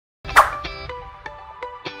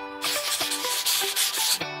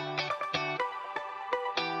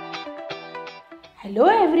Hello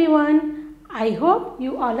everyone, I hope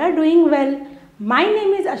you all are doing well. My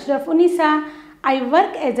name is Ashraf Unisa. I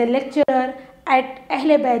work as a lecturer at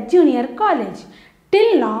Ahle Bayt Junior College.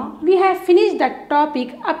 Till now, we have finished the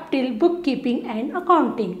topic up till bookkeeping and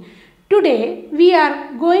accounting. Today, we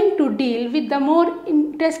are going to deal with the more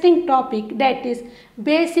interesting topic, that is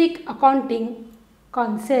basic accounting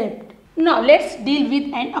concept. Now, let's deal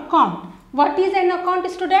with an account. What is an account,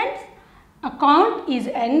 students? Account is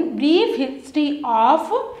a brief history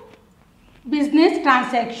of business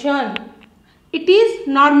transaction. It is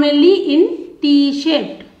normally in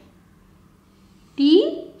T-shaped.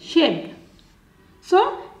 T-shaped.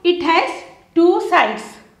 So, it has two sides,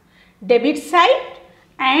 debit side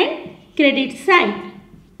and credit side.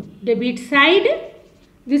 Debit side,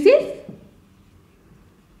 this is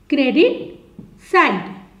credit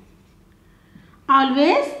side.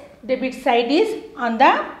 Always debit side is on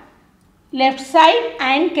the left side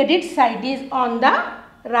and credit side is on the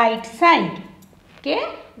right side. Okay,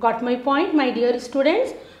 got my point, my dear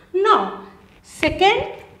students? Now,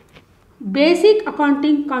 second basic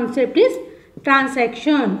accounting concept is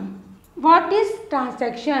transaction. What is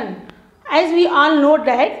transaction? As we all know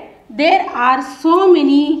that there are so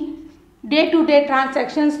many day-to-day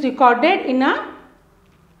transactions recorded in a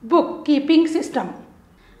bookkeeping system.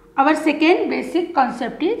 Our second basic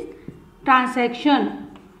concept is transaction.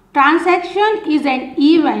 Transaction is an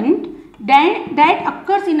event that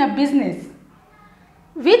occurs in a business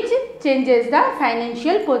which changes the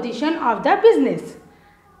financial position of the business.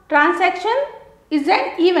 Transaction is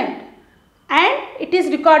an event and it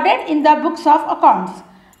is recorded in the books of accounts.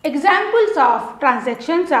 Examples of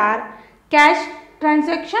transactions are cash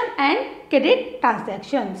transaction and credit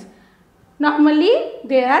transactions. Normally,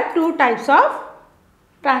 there are two types of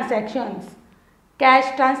transactions,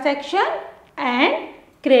 cash transaction and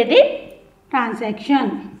credit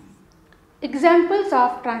transaction. Examples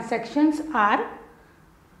of transactions are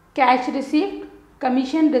cash received,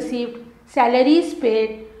 commission received, salaries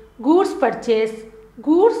paid, goods purchased,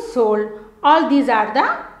 goods sold. All these are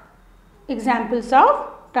the examples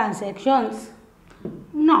of transactions.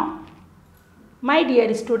 Now, my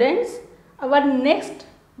dear students, our next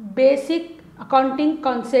basic accounting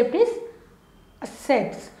concept is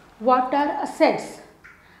assets. What are assets?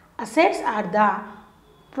 Assets are the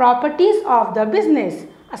properties of the business.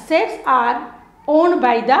 Assets are owned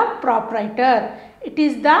by the proprietor. It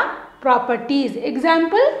is the properties.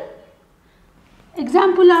 Example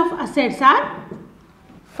of assets are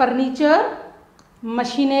furniture,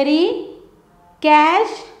 machinery,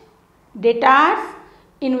 cash, debtors,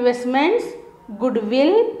 investments,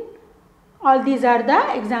 goodwill. All these are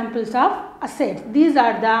the examples of assets. These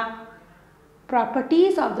are the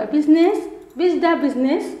properties of the business which the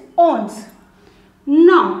business owns.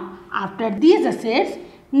 Now, after these assets,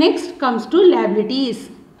 next comes to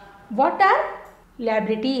liabilities. What are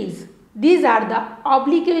liabilities? These are the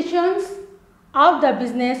obligations of the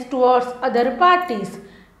business towards other parties.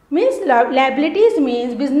 Means liabilities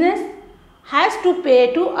means business has to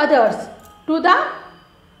pay to others, to the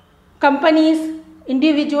companies,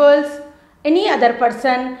 individuals, any other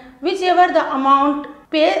person, whichever the amount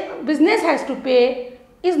business has to pay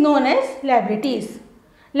is known as liabilities.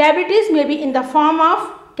 Liabilities may be in the form of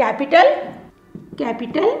capital,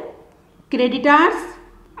 creditors,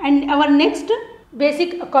 and our next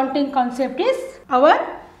basic accounting concept is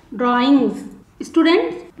our drawings.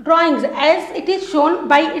 Students, drawings, as it is shown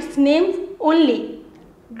by its name only.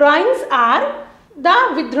 Drawings are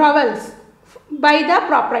the withdrawals by the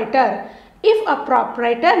proprietor. If a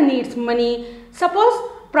proprietor needs money, suppose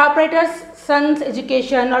proprietor's son's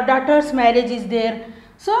education or daughter's marriage is there,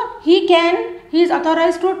 so he is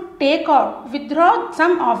authorized to withdraw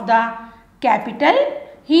some of the capital.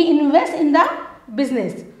 He invests in the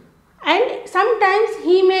business and sometimes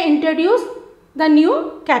he may introduce the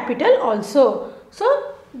new capital also.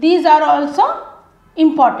 So, these are also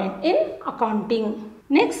important in accounting.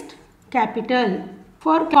 Next, capital.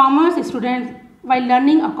 For commerce students, while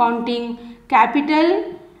learning accounting,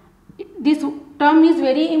 capital, this term is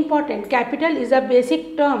very important. Capital is a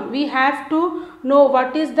basic term. We have to know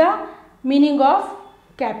what is the meaning of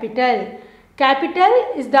capital. Capital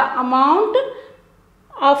is the amount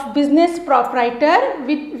of business proprietor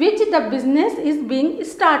with which the business is being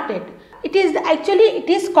started. It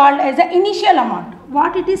is called as an initial amount.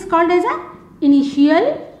 What it is called as an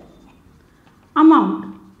initial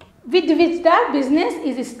amount with which the business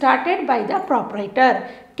is started by the proprietor.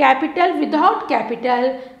 Capital, without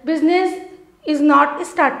capital, business is not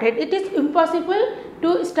started. It is impossible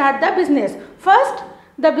to start the business. First,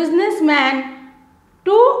 the businessman,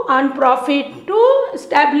 to earn profit, to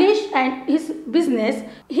establish his business,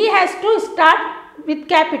 he has to start with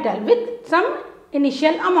capital, with some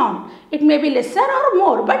initial amount. It may be lesser or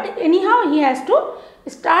more, but anyhow he has to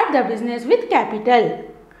start the business with capital.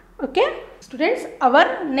 Okay, students,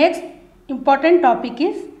 our next important topic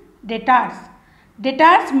is debtors.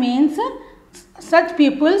 Debtors means such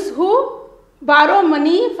peoples who borrow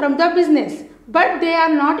money from the business, but they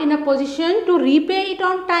are not in a position to repay it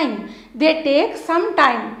on time. They take some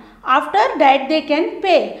time. After that they can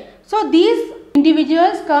pay. So these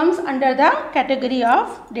individuals comes under the category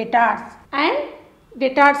of debtors. And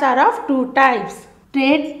debtors are of two types: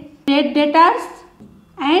 trade debtors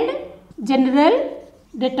and general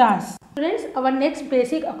debtors. Friends, our next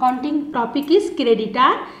basic accounting topic is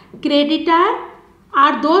creditor. Creditor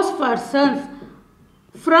are those persons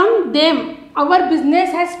from them our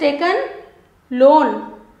business has taken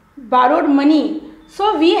loan, borrowed money,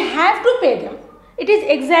 so we have to pay them. It is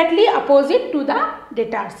exactly opposite to the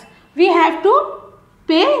debtors. We have to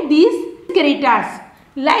pay these creditors.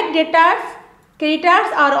 Like debtors,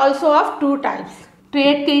 creditors are also of two types: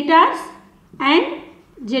 trade creditors and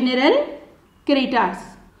general creditors.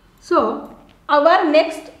 So our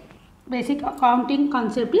next basic accounting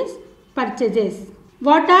concept is purchases.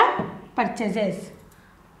 What are purchases?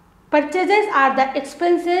 Purchases are the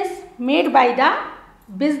expenses made by the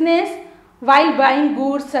business while buying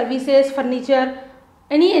goods, services, furniture,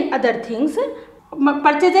 any other things.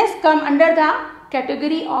 Purchases come under the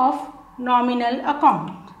category of nominal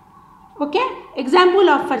account. Okay, example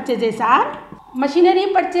of purchases are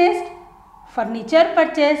machinery purchased, furniture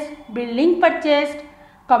purchased, building purchased,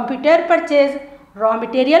 computer purchased, raw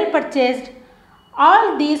material purchased.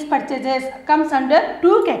 All these purchases comes under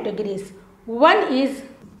two categories. One is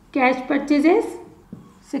cash purchases,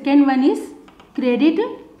 second one is credit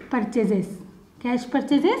purchases. Cash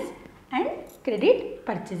purchases and credit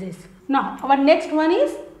purchases. Now our next one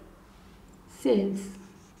is sales.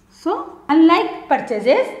 So unlike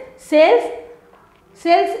purchases, sales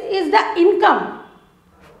is the income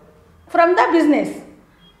from the business.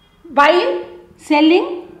 By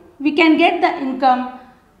selling we can get the income.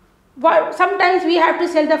 Sometimes we have to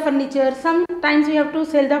sell the furniture, sometimes we have to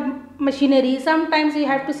sell the machinery, sometimes we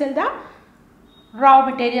have to sell the raw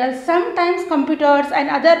materials, sometimes computers and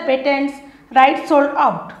other patents rights sold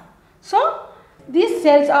out. So these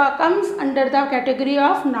sales comes under the category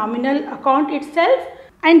of nominal account itself,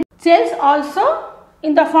 and sales also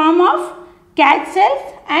in the form of cash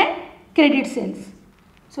sales and credit sales.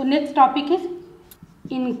 So next topic is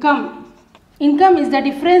income. Income is the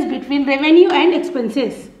difference between revenue and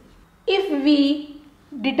expenses. If we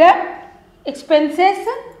deduct expenses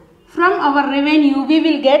from our revenue, we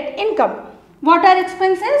will get income. What are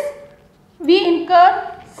expenses? We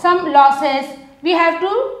incur some losses. We have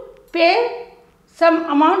to pay some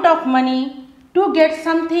amount of money to get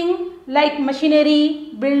something like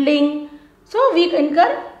machinery, building. So we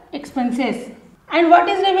incur expenses. And what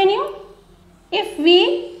is revenue? If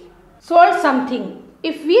we sold something,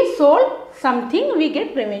 we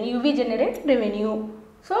get revenue, we generate revenue.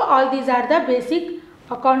 So all these are the basic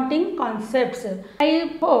accounting concepts.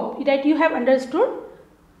 I hope that you have understood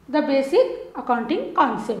the basic accounting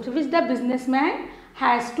concepts which the businessman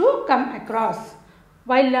has to come across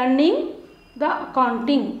while learning the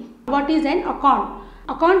accounting. What is an account?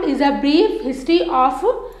 Account is a brief history of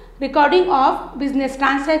recording of business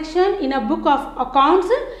transaction in a book of accounts.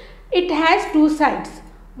 It has two sides.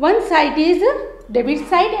 One side is debit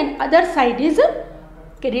side and other side is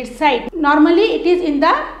credit side. Normally it is in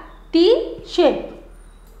the T shape.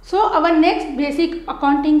 So our next basic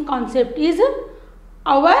accounting concept is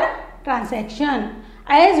our transaction.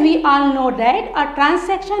 As we all know that a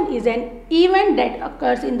transaction is an event that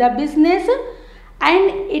occurs in the business and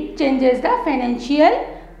it changes the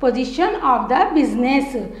financial position of the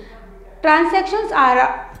business. Transactions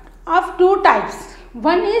are of two types.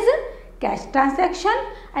 One is cash transaction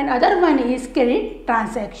and other one is credit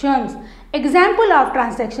transactions. Example of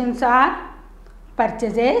transactions are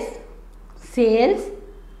purchases, sales,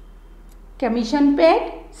 commission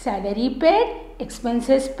paid, salary paid,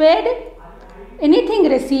 expenses paid. Anything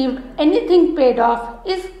received, anything paid off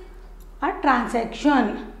is a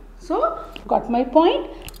transaction. So, got my point?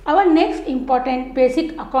 Our next important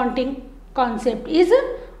basic accounting concept is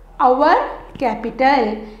our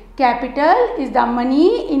capital. Capital is the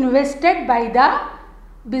money invested by the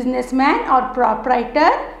businessman or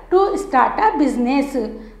proprietor to start a business.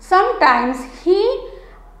 Sometimes he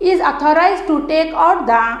is authorized to take out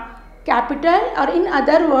the capital, or in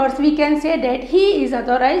other words we can say that he is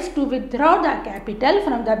authorized to withdraw the capital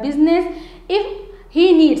from the business if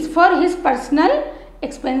he needs for his personal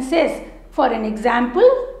expenses. For an example,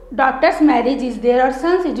 daughter's marriage is there or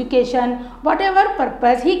son's education, whatever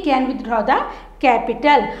purpose, he can withdraw the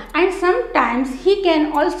capital, and sometimes he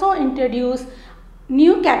can also introduce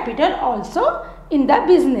new capital also in the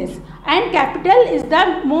business. And capital is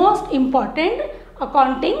the most important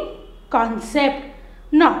accounting concept.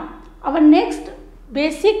 Now, our next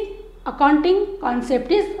basic accounting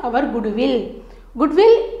concept is our goodwill.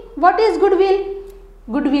 Goodwill, what is goodwill?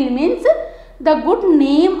 Goodwill means the good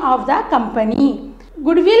name of the company.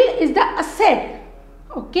 Goodwill is the asset,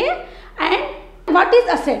 okay? And what is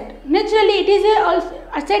asset? Naturally, it is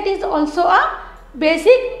asset is also a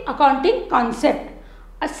basic accounting concept.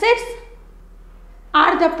 Assets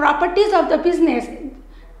are the properties of the business.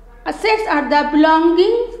 Assets are the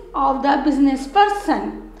belongings of the business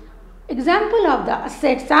person. Example of the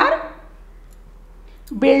assets are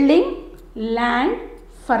building, land,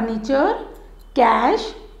 furniture, cash,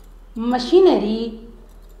 machinery,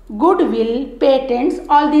 goodwill, patents,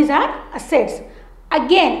 all these are assets.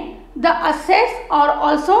 Again, the assets are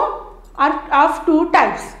also of two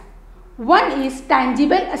types. One is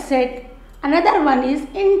tangible asset, another one is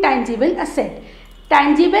intangible asset.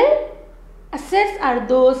 Tangible assets are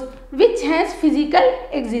those which has physical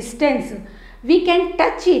existence. We can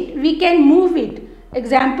touch it, we can move it.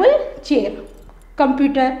 Example, chair,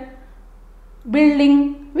 computer,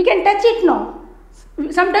 building, we can touch it now.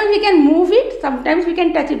 Sometimes we can move it, sometimes we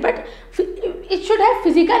can touch it, but it should have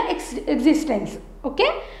physical existence,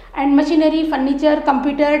 okay? And machinery, furniture,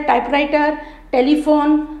 computer, typewriter,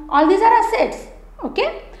 telephone, all these are assets,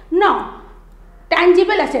 okay? Now,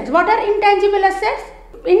 tangible assets. What are intangible assets?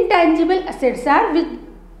 Intangible assets are which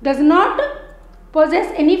does not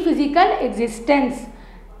possess any physical existence.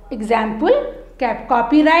 Example,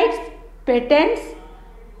 copyrights, patents,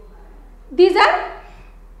 these are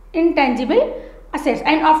intangible assets.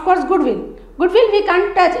 And of course, goodwill. Goodwill we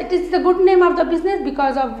can't touch. It is the good name of the business.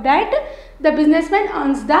 Because of that, the businessman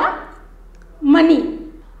earns the money.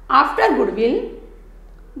 After goodwill,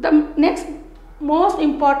 the next most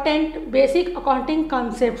important basic accounting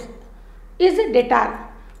concept is debtor.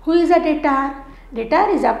 Who is a debtor? Debtor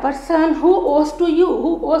is a person who owes to you,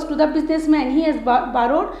 who owes to the businessman. He has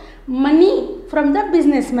borrowed money from the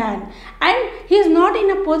businessman and he is not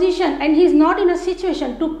in a position and he is not in a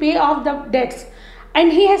situation to pay off the debts.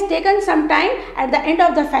 And he has taken some time at the end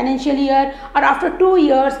of the financial year or after 2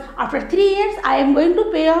 years, after 3 years, I am going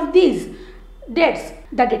to pay off these debts.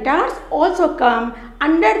 The debtors also come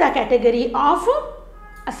under the category of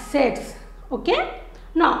assets. Okay.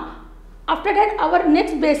 Now, after that, our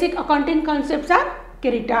next basic accounting concepts are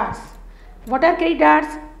creditors. What are creditors?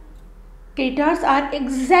 Creditors are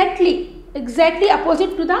exactly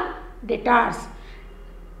opposite to the debtors.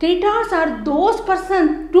 Creditors are those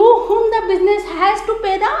persons to whom the business has to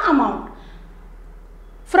pay the amount.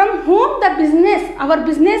 From whom our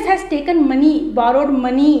business has taken money, borrowed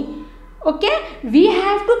money. Okay, we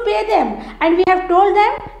have to pay them and we have told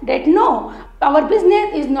them that no, our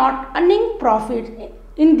business is not earning profit.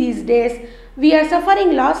 In these days, we are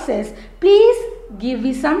suffering losses. Please give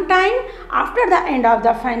me some time after the end of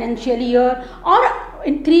the financial year or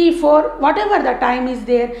in 3, 4, whatever the time is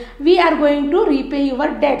there, we are going to repay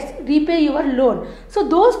your debts, repay your loan. So,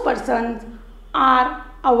 those persons are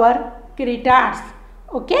our creditors.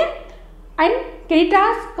 Okay. And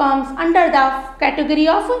creditors comes under the category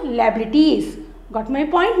of liabilities. Got my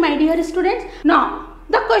point, my dear students? Now,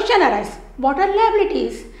 the question arises, what are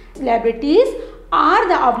liabilities? Liabilities are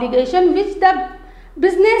the obligation which the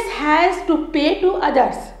business has to pay to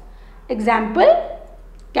others. Example,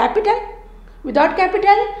 capital. Without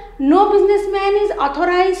capital, no businessman is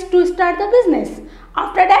authorized to start the business.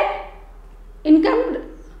 After that, income,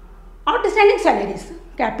 outstanding salaries.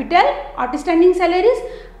 Capital, outstanding salaries,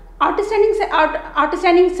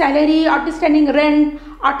 outstanding salary, outstanding rent,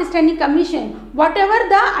 outstanding commission. Whatever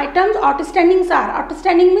the items outstandings are,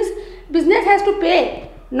 outstanding means business has to pay.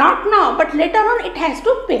 Not now, but later on it has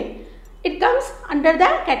to pay. It comes under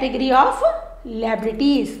the category of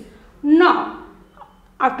liabilities. Now,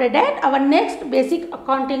 after that, our next basic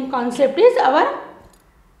accounting concept is our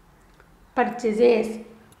purchases.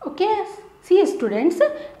 Okay, see students,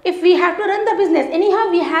 if we have to run the business, anyhow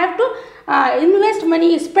we have to invest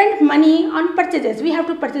money, spend money on purchases. We have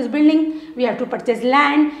to purchase building, we have to purchase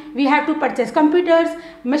land, we have to purchase computers,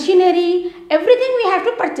 machinery, everything we have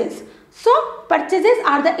to purchase. So, purchases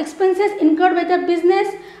are the expenses incurred by the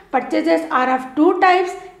business. Purchases are of two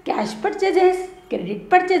types, cash purchases, credit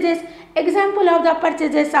purchases. Example of the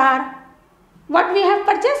purchases are, what we have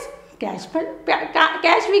purchased? Cash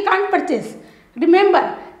we can't purchase.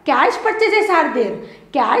 Remember, cash purchases are there.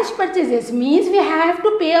 Cash purchases means we have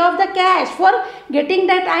to pay off the cash for getting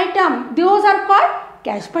that item. Those are called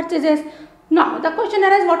cash purchases. Now the question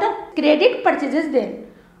arises, what are credit purchases then?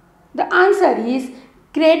 The answer is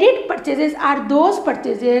credit purchases are those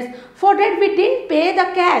purchases for that we didn't pay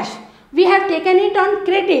the cash. We have taken it on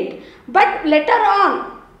credit, but later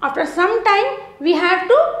on, after some time, we have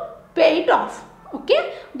to pay it off.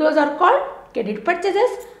 Okay, those are called credit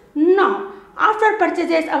purchases. Now, after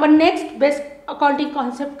purchases, our next best accounting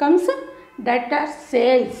concept comes, that are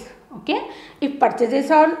sales. Okay, if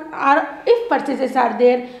purchases are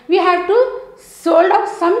there, we have to sold off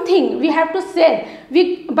something. We have to sell.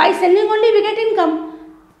 By selling only we get income.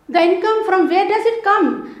 The income, from where does it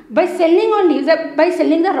come? By selling only. By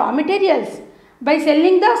selling the raw materials, by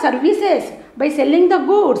selling the services, by selling the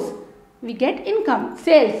goods, we get income.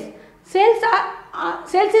 Sales.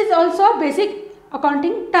 Sales is also a basic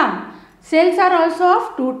accounting term. Sales are also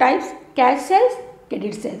of two types: cash sales,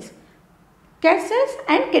 credit sales. Cash sales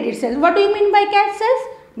and credit sales. What do you mean by cash sales?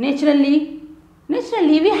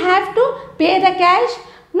 Naturally we have to pay the cash.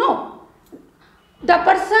 No. The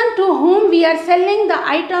person to whom we are selling the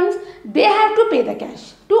items, they have to pay the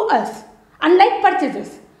cash to us. Unlike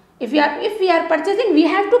purchases. If we are purchasing, we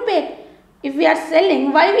have to pay. If we are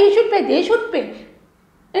selling, why we should pay? They should pay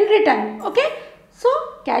in return. Okay. So,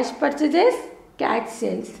 cash purchases, cash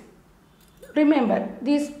sales. Remember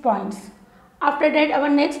these points. After that, our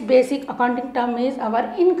next basic accounting term is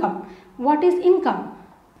our income. What is income?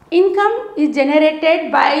 Income is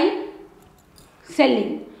generated by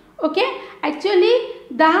selling. Okay. Actually,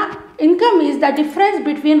 the income is the difference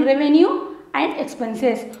between revenue and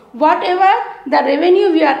expenses. Whatever the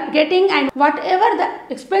revenue we are getting and whatever the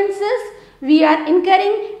expenses we are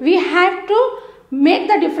incurring, we have to make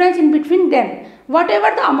the difference in between them. Whatever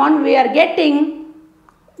the amount we are getting,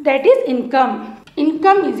 that is income.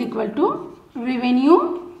 Income is equal to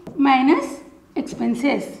revenue minus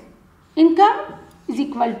expenses. Income is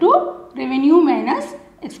equal to revenue minus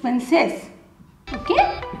expenses.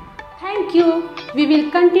 Okay. Thank you. We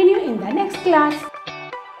will continue in the next class.